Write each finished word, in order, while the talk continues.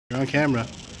on camera.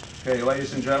 Okay,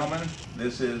 ladies and gentlemen,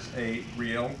 this is a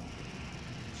real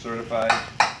certified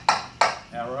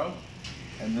arrow,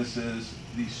 and this is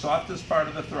the softest part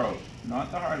of the throat,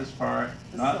 not the hardest part,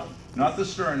 not the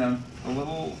sternum, the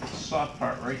little soft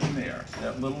part right in there,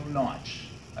 that little notch.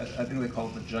 I think they call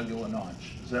it the jugular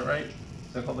notch. Is that right?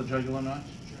 Is that called the jugular notch?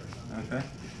 Sure. Okay.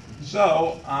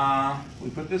 So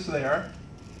we put this there.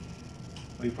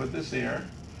 We put this here.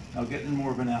 Now get in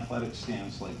more of an athletic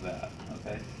stance like that.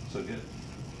 Okay. So get.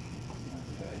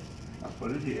 Okay. Now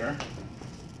put it here.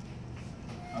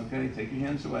 Okay. Take your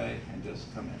hands away and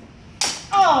just come in.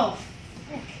 Oh.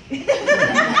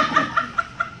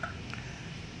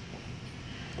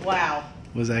 Wow.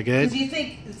 Was that good? Because you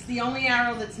think it's the only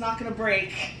arrow that's not going to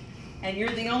break, and you're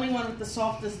the only one with the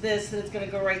softest this that it's going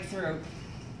to go right through,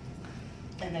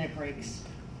 and then it breaks.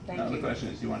 Thank you. Now the question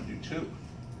is, do you want to do two?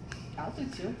 I'll do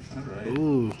two. All right.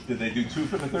 Ooh. Did they do two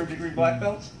for the third-degree black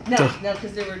belts? No,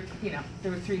 because there were,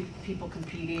 there were 3 people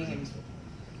competing, and.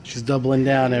 She's doubling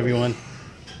down, everyone.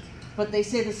 But they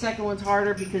say the second one's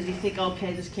harder because you think,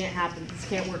 okay, this can't happen. This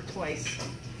can't work twice.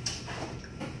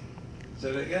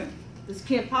 Say that again? This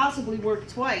can't possibly work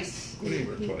twice. What do you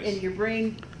work twice? And your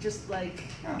brain just like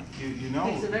Yeah, you know.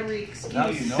 thinks of every excuse. Now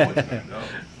you know it's going to go.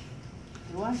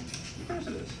 Do I? Of course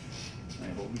it is.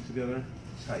 Now hold them together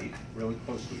tight, really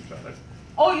close to each other.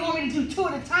 Oh, you want me to do 2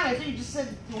 at a time? I thought you just said,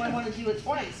 do I want to do it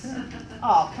twice?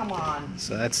 Oh, come on.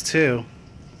 So that's 2.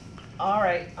 All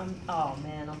right. Oh,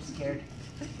 man, I'm scared.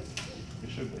 It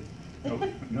should be.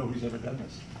 Nobody's ever done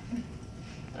this.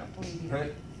 I don't believe you.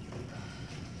 Right?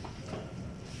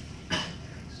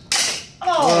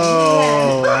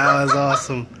 Oh, that was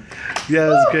awesome. Yeah,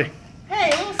 that was great.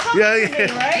 Hey, a little something Yeah, for me,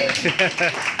 right?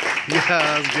 Yeah,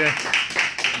 that was good.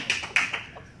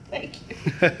 Thank you.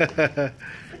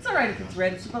 It's all right if it's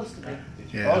red. It's supposed to be.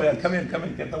 Yeah. Oh, yeah, come in,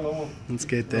 get the little. Let's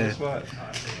get little there. spot.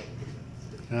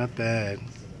 Not bad.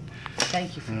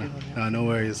 Thank you for doing that. No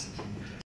worries.